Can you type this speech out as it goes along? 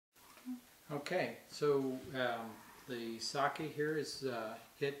Okay, so the sake here is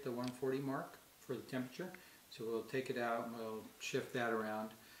hit the 140 mark for the temperature. So we'll take it out and we'll shift that around.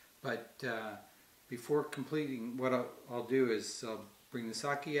 But before completing, what I'll do is I'll bring the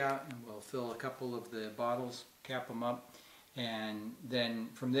sake out and we'll fill a couple of the bottles, cap them up, and then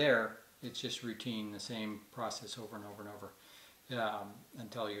from there it's just routine, the same process over and over and over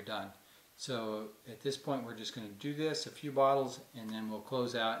until you're done. So at this point we're just going to do this, a few bottles, and then we'll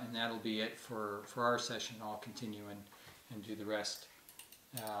close out, and that'll be it for our session. I'll continue and do the rest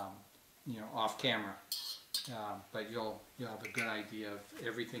off camera. But you'll have a good idea of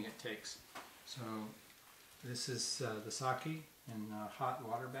everything it takes. So this is the sake in a hot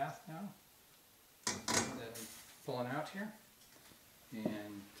water bath now that I'm pulling out here.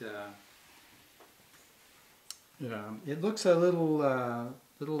 And it looks a little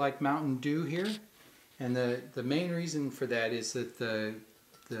like Mountain Dew here, and the main reason for that is that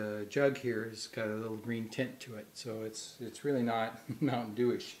the jug here has got a little green tint to it, so it's really not Mountain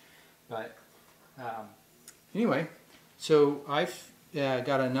Dewish. But anyway, so I've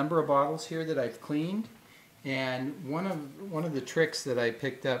got a number of bottles here that I've cleaned, and one of the tricks that I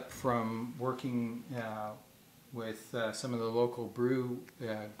picked up from working with some of the local brew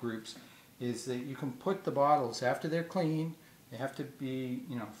groups is that you can put the bottles after they're clean. They have to be,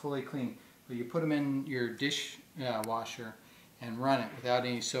 fully clean, but you put them in your dish washer and run it without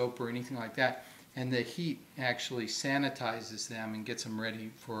any soap or anything like that, and the heat actually sanitizes them and gets them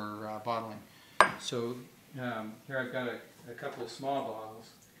ready for bottling. So here I've got a couple of small bottles.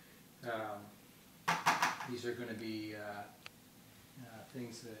 These are going to be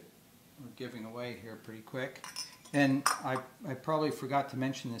things that we're giving away here pretty quick. And I probably forgot to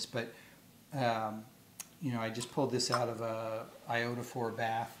mention this, but I just pulled this out of a iota 4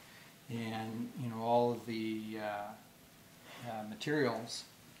 bath, and all of the materials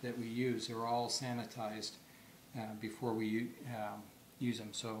that we use are all sanitized before we use them.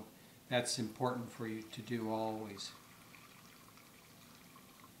 So that's important for you to do always.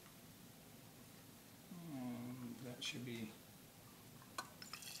 And that should be.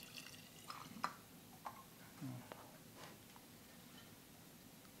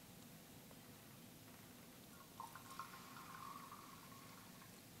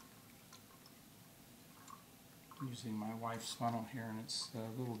 Using my wife's funnel here, and it's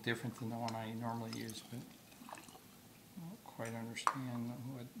a little different than the one I normally use, but I don't quite understand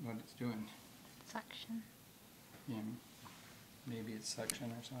what it's doing. Suction. Yeah, maybe it's suction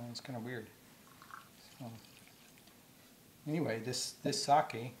or something. It's kind of weird. So, anyway, this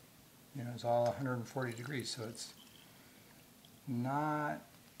sake, is all 140 degrees, so it's not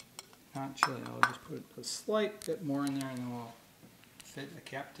chilly. I'll just put a slight bit more in there, and then we'll fit a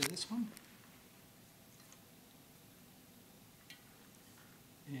cap to this one.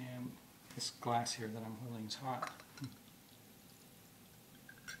 And this glass here that I'm holding is hot.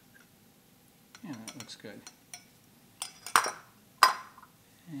 Yeah, that looks good.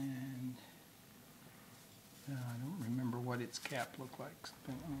 And I don't remember what its cap looked like,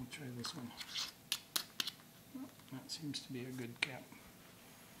 but I'll try this one. Oh, that seems to be a good cap.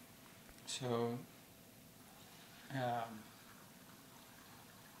 So,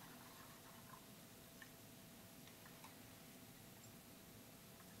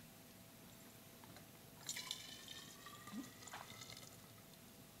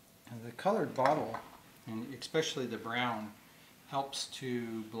 the colored bottle, and especially the brown, helps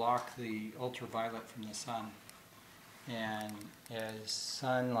to block the ultraviolet from the sun. And as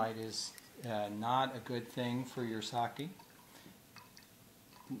sunlight is not a good thing for your sake,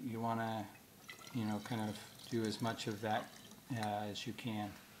 you want to, kind of do as much of that as you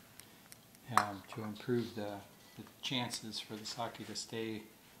can to improve the chances for the sake to stay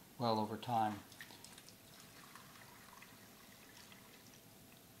well over time.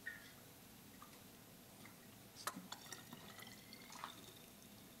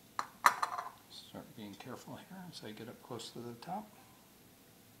 Start being careful here as I get up close to the top,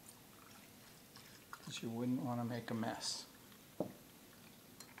 because you wouldn't want to make a mess.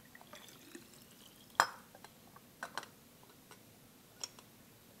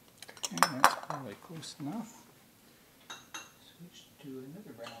 Okay, that's probably close enough. Switch to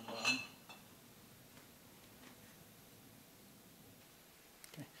another brown bottle.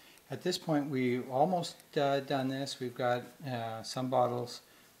 Okay. At this point, we've almost done this. We've got some bottles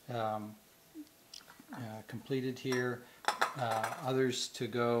completed here, others to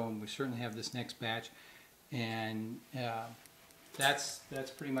go, and we certainly have this next batch, and that's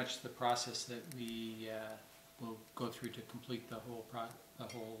pretty much the process that we will go through to complete the whole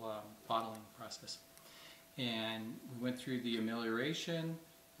bottling process. And we went through the amelioration,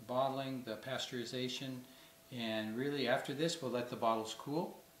 the bottling, the pasteurization, and really after this we'll let the bottles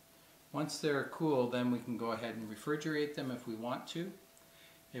cool. Once they're cool, then we can go ahead and refrigerate them if we want to.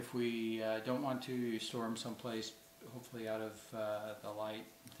 If we don't want to, you store them someplace, hopefully out of the light,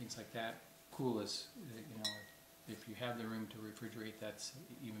 things like that. Cool is, if you have the room to refrigerate, that's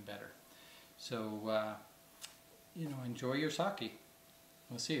even better. So, enjoy your sake.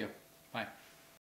 We'll see you. Bye.